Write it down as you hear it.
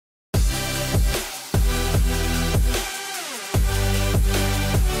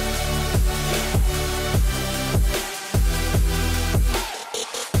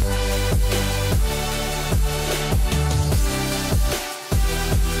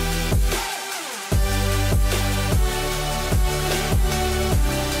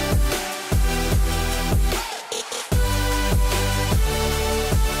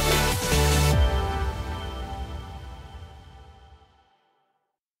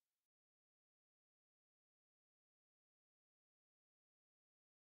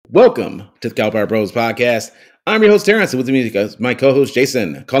Welcome to the Cowboy Bros podcast. I'm your host, Terrence, and with me is my co-host,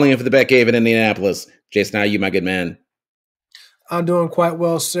 Jason, calling in for the Batcave in Indianapolis. Jason, how are you, my good man? I'm doing quite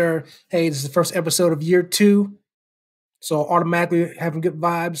well, sir. Hey, this is the first episode of year 2, so automatically having good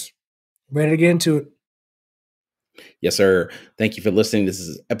vibes. Ready to get into it. Yes, sir. Thank you for listening. This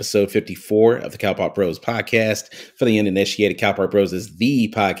is episode 54 of the Cowboy Bros podcast. For the uninitiated, Cowboy Bros is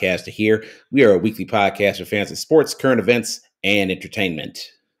the podcast to hear. We are a weekly podcast for fans of sports, current events, and entertainment.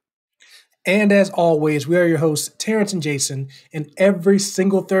 And as always, we are your hosts, Terrence and Jason, and every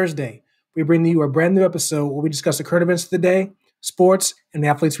single Thursday, we bring you a brand new episode where we discuss the current events of the day, sports, and the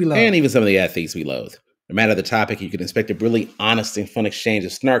athletes we love. And even some of the athletes we loathe. No matter the topic, you can expect a really honest and fun exchange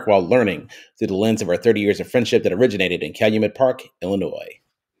of snark while learning through the lens of our 30 years of friendship that originated in Calumet Park, Illinois.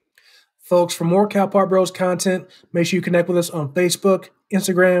 Folks, for more Cowboy Bros content, make sure you connect with us on Facebook,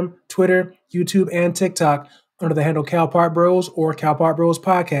 Instagram, Twitter, YouTube, and TikTok under the handle Cowboy Bros or Cowboy Bros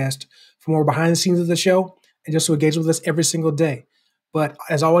Podcast for more behind the scenes of the show and just to engage with us every single day. But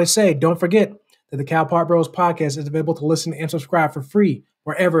as I always say, don't forget that the Cowboy Bros Podcast is available to listen and subscribe for free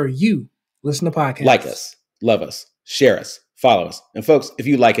wherever you listen to podcasts. Like us, love us, share us, follow us. And folks, if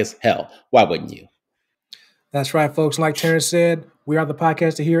you like us, hell, why wouldn't you? That's right, folks. Like Terrence said, we are the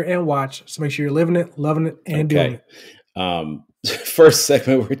podcast to hear and watch. So make sure you're living it, loving it, and doing it. First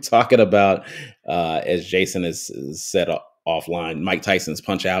segment, we're talking about, as Jason has said offline, Mike Tyson's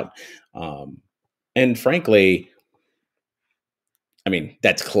Punch Out. And frankly, I mean,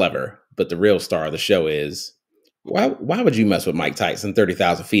 that's clever. But the real star of the show is, why would you mess with Mike Tyson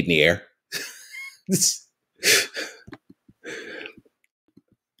 30,000 feet in the air?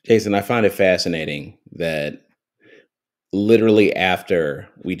 Jason, I find it fascinating that literally after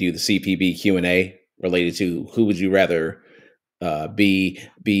we do the CPB Q&A related to who would you rather be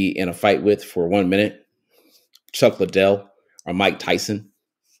in a fight with for 1 minute, Chuck Liddell or Mike Tyson.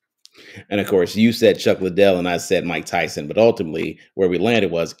 And of course, you said Chuck Liddell and I said Mike Tyson, but ultimately where we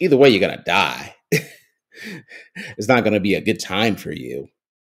landed was either way, you're going to die. It's not going to be a good time for you.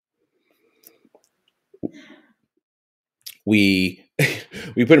 We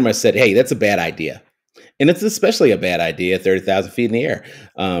pretty much said, hey, that's a bad idea. And it's especially a bad idea, 30,000 feet in the air.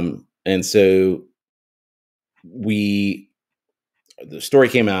 And so the story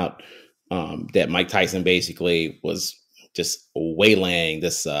came out that Mike Tyson basically was just waylaying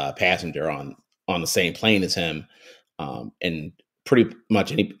this passenger on the same plane as him. And pretty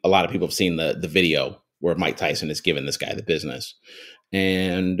much a lot of people have seen the video where Mike Tyson is giving this guy the business.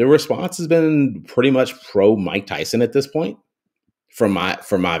 And the response has been pretty much pro Mike Tyson at this point, from my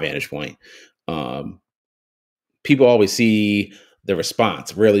vantage point. People always see the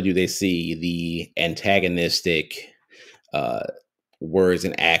response. Rarely do they see the antagonistic words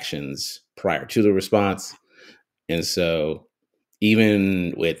and actions prior to the response. And so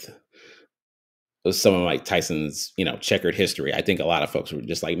even with some of Mike Tyson's, checkered history, I think a lot of folks were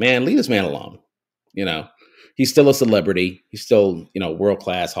just like, man, leave this man alone. He's still a celebrity. He's still,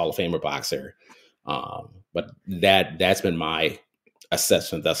 world-class Hall of Famer boxer. But that's been my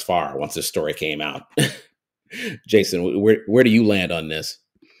assessment thus far once this story came out. Jason, where do you land on this?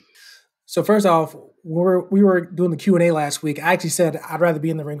 So first off, we were doing the Q&A last week. I actually said I'd rather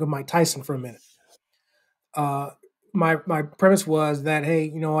be in the ring with Mike Tyson for a minute. My premise was that, hey,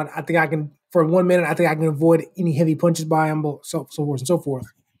 you know what? I think I can, for 1 minute, I think I can avoid any heavy punches by him, so forth and so forth.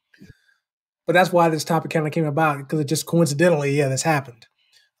 But that's why this topic kind of came about, because it just coincidentally, this happened.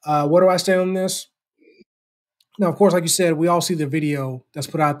 What do I say on this? Now, of course, like you said, we all see the video that's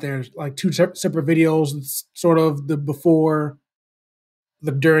put out there, like two separate videos. It's sort of the before,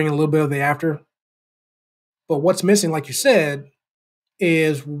 the during, and a little bit of the after. But what's missing, like you said,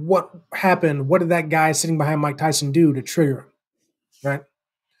 is what happened. What did that guy sitting behind Mike Tyson do to trigger him? Right?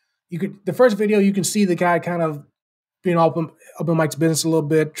 The first video, you can see the guy kind of being up in Mike's business a little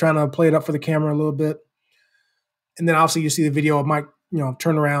bit, trying to play it up for the camera a little bit. And then obviously you see the video of Mike,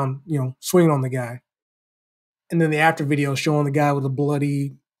 turn around, swinging on the guy. And then the after video showing the guy with a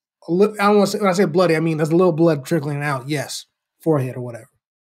bloody, I don't want to say, when I say bloody, I mean there's a little blood trickling out, yes, forehead or whatever.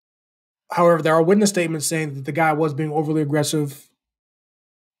 However, there are witness statements saying that the guy was being overly aggressive,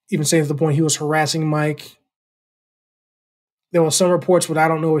 even saying to the point he was harassing Mike. There were some reports, what I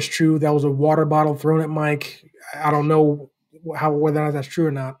don't know is true, that was a water bottle thrown at Mike. I don't know whether or not that's true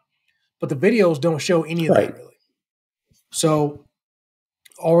or not. But the videos don't show any of that, really. So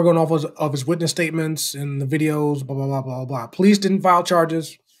all we're going off of his witness statements and the videos, blah, blah, blah, blah, blah. Police didn't file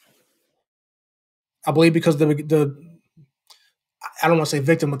charges. I believe because I don't want to say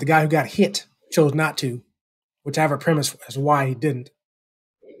victim, but the guy who got hit chose not to, which I have a premise as to why he didn't.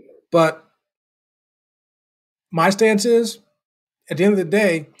 But my stance is, at the end of the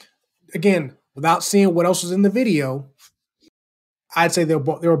day, again, without seeing what else was in the video, I'd say they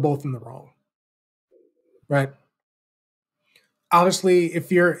were both in the wrong, right? Obviously,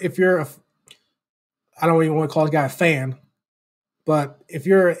 if you're I don't even want to call this guy a fan, but if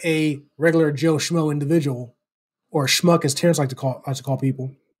you're a regular Joe Schmo individual, or schmuck as Terrence likes to call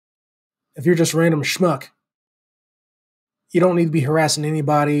people, if you're just a random schmuck, you don't need to be harassing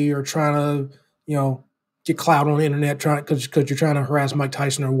anybody or trying to, get clout on the internet because you're trying to harass Mike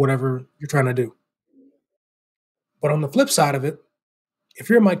Tyson or whatever you're trying to do. But on the flip side of it, if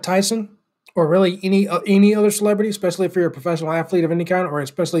you're Mike Tyson or really any other celebrity, especially if you're a professional athlete of any kind, or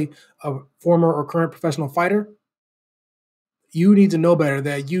especially a former or current professional fighter, you need to know better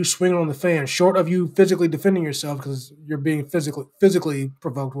that you swing on the fan, short of you physically defending yourself because you're being physically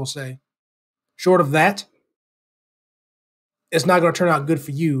provoked, we'll say. Short of that, it's not going to turn out good for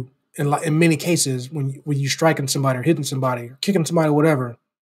you in many cases when you striking somebody or hitting somebody or kicking somebody or whatever,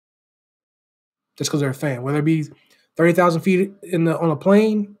 just because they're a fan. Whether it be 30,000 feet on a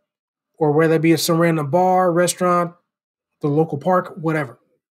plane or whether it be at some random bar, restaurant, the local park, whatever.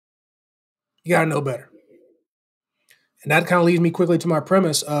 You got to know better. And that kind of leads me quickly to my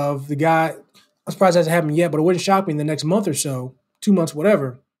premise of the guy. I'm surprised it hasn't happened yet, but it wouldn't shock me in the next month or so, 2 months,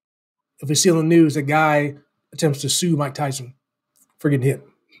 whatever, if we see on the news a guy attempts to sue Mike Tyson for getting hit.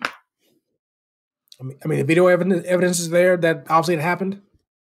 I mean, the video evidence is there that obviously it happened.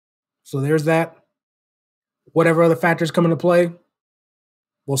 So there's that. Whatever other factors come into play,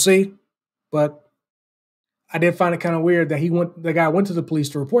 we'll see. But I did find it kind of weird that the guy went to the police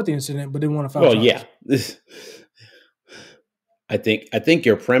to report the incident, but didn't want to file charges. Yeah. I think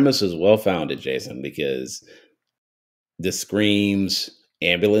your premise is well founded, Jason, because this screams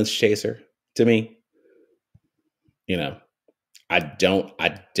ambulance chaser to me. I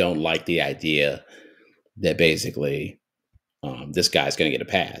don't like the idea that basically this guy's going to get a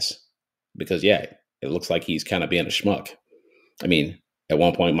pass because, yeah, it looks like he's kind of being a schmuck. I mean, at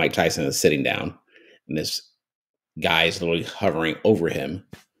one point, Mike Tyson is sitting down and this guy is literally hovering over him.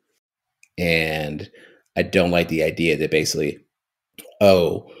 And I don't like the idea that basically,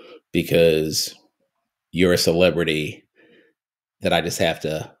 because you're a celebrity, that I just have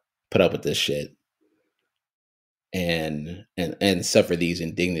to put up with this shit and suffer these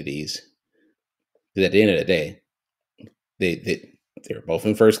indignities. Because at the end of the day, they're both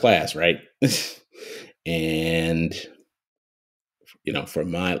in first class, right? And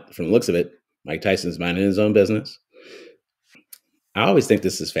from the looks of it, Mike Tyson's minding his own business. I always think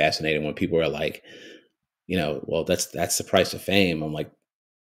this is fascinating when people are like, well, that's the price of fame. I'm like,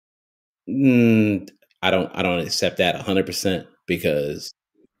 I don't accept that 100% because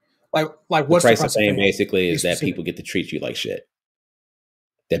like what's the price of fame basically is that specific. people get to treat you like shit,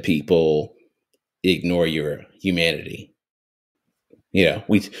 that people ignore your humanity.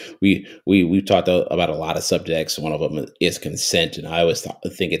 We've talked about a lot of subjects. One of them is consent, and I always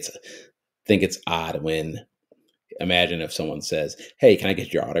think it's odd when, imagine if someone says, "Hey, can I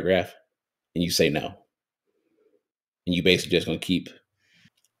get your autograph?" and you say no, and you basically just going to keep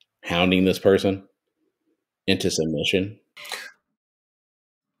hounding this person into submission.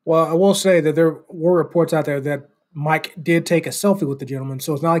 Well, I will say that there were reports out there that Mike did take a selfie with the gentleman,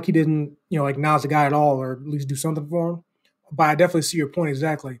 so it's not like he didn't, acknowledge the guy at all, or at least do something for him. But I definitely see your point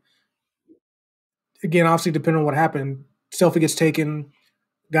exactly. Again, obviously, depending on what happened, selfie gets taken,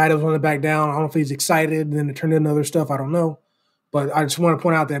 guy doesn't want to back down. I don't know if he's excited, and then it turned into other stuff. I don't know. But I just want to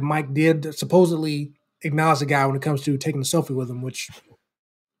point out that Mike did supposedly acknowledge the guy when it comes to taking a selfie with him, which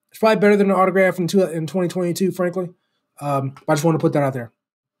is probably better than an autograph in 2022, frankly. But I just want to put that out there.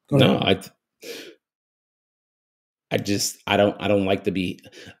 No, I don't like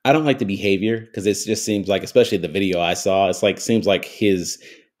the behavior because it just seems like, especially the video I saw, seems like his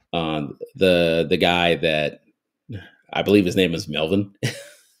the guy that I believe his name is Melvin,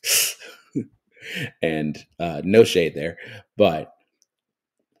 and no shade there, but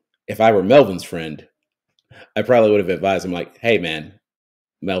if I were Melvin's friend, I probably would have advised him like, "Hey, man,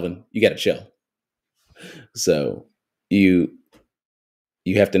 Melvin, you got to chill. So you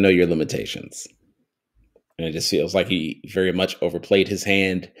have to know your limitations." And it just feels like he very much overplayed his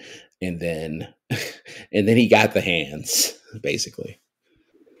hand, and then he got the hands, basically.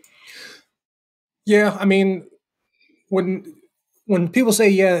 Yeah, I mean, when people say,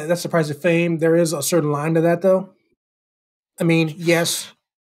 "Yeah, that's the price of fame," there is a certain line to that, though. I mean, yes,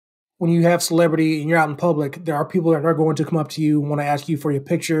 when you have celebrity and you're out in public, there are people that are going to come up to you and want to ask you for your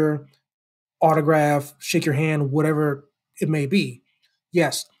picture, autograph, shake your hand, whatever it may be.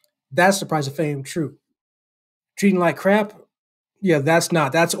 Yes, that's the price of fame. True. Treating like crap, yeah, that's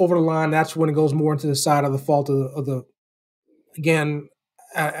not. That's over the line. That's when it goes more into the side of the fault of the again,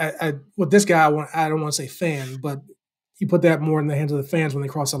 with this guy, I don't want to say fan, but you put that more in the hands of the fans when they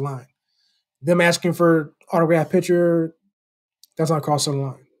cross the line. Them asking for autograph picture, that's not crossing the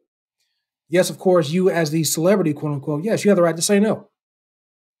line. Yes, of course, you as the celebrity, quote unquote, yes, you have the right to say no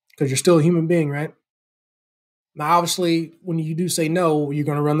because you're still a human being, right? Now, obviously, when you do say no, you're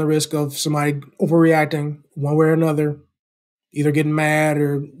going to run the risk of somebody overreacting one way or another, either getting mad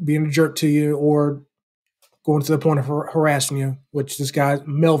or being a jerk to you or going to the point of harassing you, which this guy,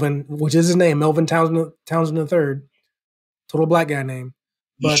 Melvin, which is his name, Melvin Townsend III, total black guy name,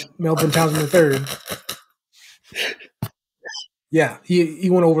 but Melvin Townsend III, yeah, he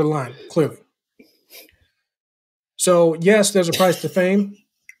went over the line, clearly. So, yes, there's a price to fame.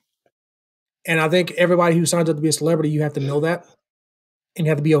 And I think everybody who signs up to be a celebrity, you have to know that and you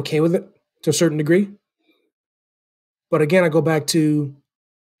have to be okay with it to a certain degree. But again, I go back to,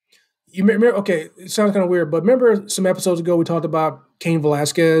 you remember, okay, it sounds kind of weird, but remember some episodes ago we talked about Cain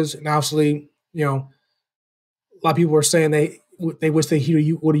Velasquez, and obviously, a lot of people were saying they wish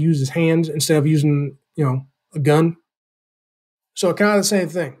he would have used his hands instead of using, a gun. So kind of the same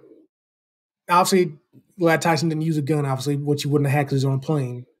thing. Obviously, glad Tyson didn't use a gun, obviously, which he wouldn't have had because he's on a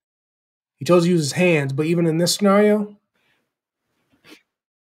plane. He chose to use his hands, but even in this scenario,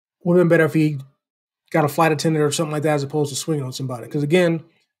 would have been better if he got a flight attendant or something like that as opposed to swinging on somebody. Because again,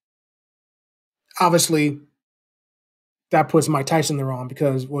 obviously, that puts Mike Tyson in the wrong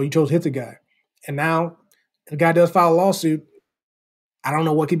because, well, you chose to hit the guy. And now the guy does file a lawsuit. I don't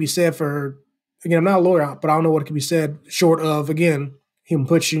know what could be said for, again, I'm not a lawyer, but I don't know what could be said short of, again, him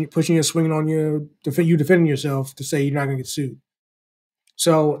pushing you, swinging on you, you defending yourself to say you're not going to get sued.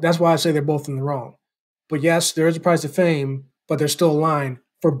 So that's why I say they're both in the wrong. But yes, there is a price of fame, but there's still a line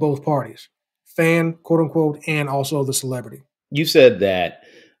for both parties. Fan, quote unquote, and also the celebrity. You said that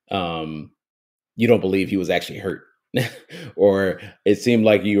you don't believe he was actually hurt, or it seemed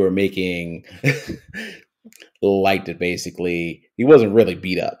like you were making light that basically he wasn't really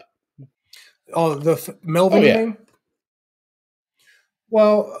beat up. Oh, the Melvin thing?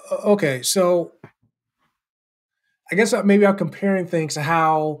 Well, okay, so I guess maybe I'm comparing things to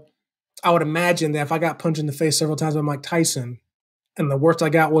how I would imagine that if I got punched in the face several times by Mike Tyson, and the worst I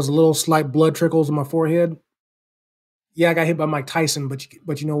got was a little slight blood trickles on my forehead. Yeah, I got hit by Mike Tyson,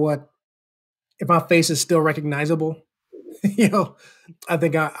 but you know what? If my face is still recognizable, I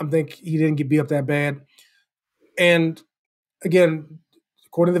think he didn't get beat up that bad. And again,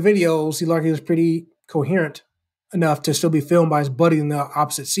 according to the videos, he was pretty coherent enough to still be filmed by his buddy in the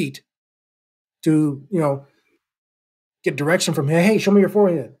opposite seat to, get direction from him. Hey, show me your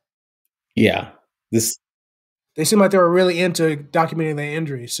forehead. Yeah. They seem like they were really into documenting their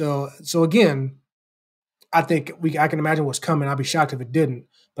injury. So again, I think I can imagine what's coming. I'd be shocked if it didn't.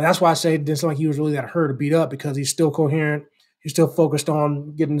 But that's why I say it didn't seem like he was really that hurt or beat up because he's still coherent. He's still focused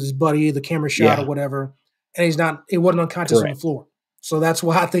on getting his buddy the camera shot or whatever. And it wasn't unconscious on the floor. So that's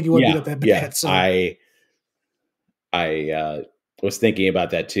why I think he wouldn't beat up that bad. Yeah. So I was thinking about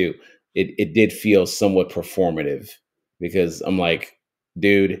that too. It did feel somewhat performative because I'm like,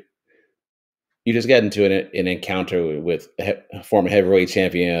 dude, you just got into an encounter with a former heavyweight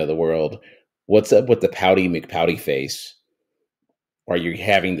champion of the world. What's up with the pouty McPouty face? Are you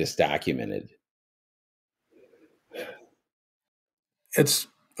having this documented? He's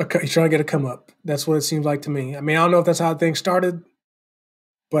trying to get a come up. That's what it seems like to me. I mean, I don't know if that's how things started,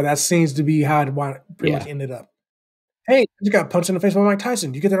 but that seems to be how it pretty much ended up. Hey, you got punched in the face by Mike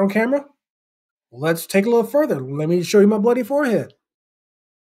Tyson. You get that on camera? Well, let's take a little further. Let me show you my bloody forehead.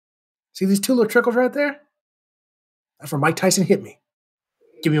 See these two little trickles right there? That's where Mike Tyson hit me.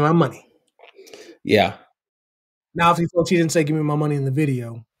 Give me my money. Yeah. Now, obviously, folks, he didn't say give me my money in the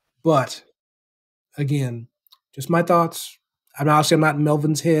video, but again, just my thoughts. I'm not in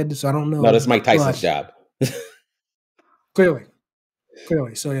Melvin's head, so I don't know. No, that's Mike Tyson's job. Clearly.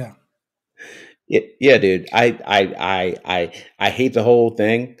 So yeah. Yeah, dude. I hate the whole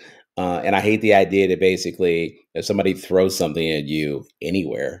thing. And I hate the idea that basically if somebody throws something at you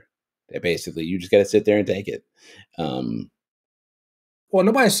anywhere, that basically you just got to sit there and take it. Well,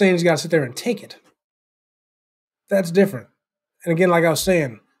 nobody's saying he's got to sit there and take it. That's different. And again, like I was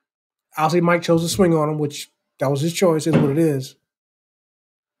saying, obviously Mike chose to swing on him, which that was his choice, is what it is.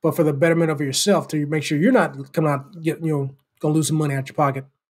 But for the betterment of yourself, to make sure you're not coming out, going to lose some money out your pocket.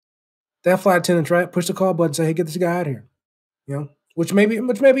 That flight attendant, right? Push the call button, say, hey, get this guy out of here. Which maybe he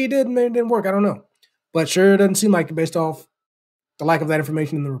did, maybe it didn't work. I don't know. But sure, it doesn't seem like it based off the lack of that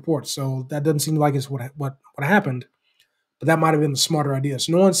information in the report. So that doesn't seem like it's what happened. But that might have been the smarter idea.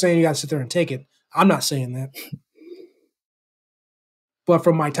 So no one's saying you got to sit there and take it. I'm not saying that. But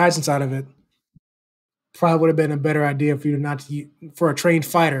from Mike Tyson's side of it, probably would have been a better idea for you not to, for a trained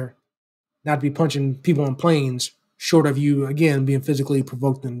fighter, not to be punching people on planes, short of you again being physically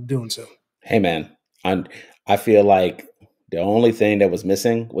provoked into doing so. Hey man, I feel like the only thing that was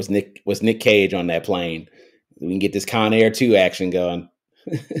missing was Nick Cage on that plane. We can get this Con Air 2 action going.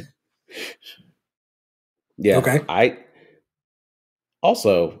 Yeah. Okay. I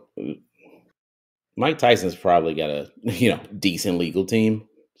also, Mike Tyson's probably got a decent legal team.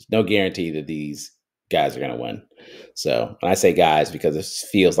 There's no guarantee that these guys are going to win. So, and I say guys because it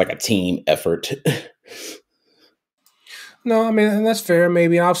feels like a team effort. No, I mean, and that's fair.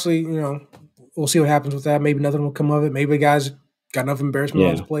 Maybe, obviously, we'll see what happens with that. Maybe nothing will come of it. Maybe the guy's got enough embarrassment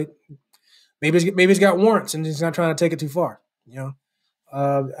on his plate. Maybe he's got warrants and he's not trying to take it too far.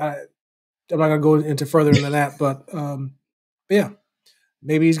 I'm not going to go into further into that, but yeah,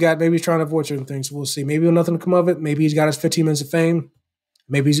 maybe he's trying to avoid certain things. We'll see. Maybe nothing will come of it. Maybe he's got his 15 minutes of fame.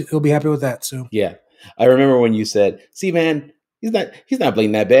 Maybe he'll be happy with that. So yeah, I remember when you said, "See, man, he's not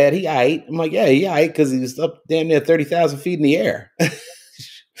bleeding that bad. He aight." I'm like, "Yeah, he aight because he was up damn near 30,000 feet in the air." Had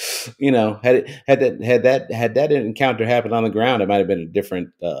that encounter happened on the ground, it might have been a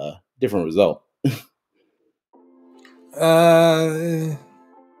different result.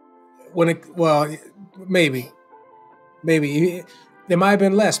 Maybe there might have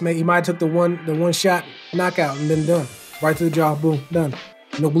been less. Maybe he might have took the one shot knockout and then done right through the jaw, boom, done.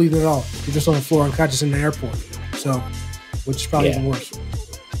 No bleeding at all. You're just on the floor unconscious in the airport. So, which is probably even worse.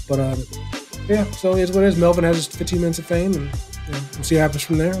 But yeah, so here's what it is. Melvin has his 15 minutes of fame, and we'll see what happens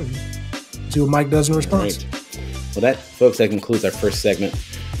from there, and see what Mike does in response. Right. Well, that concludes our first segment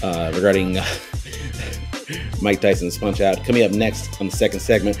regarding Mike Tyson's Punch Out. Coming up next on the second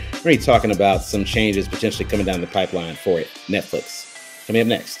segment, we're going to be talking about some changes potentially coming down the pipeline for it. Netflix. Coming up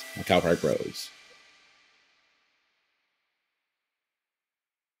next on Cow Park Bros.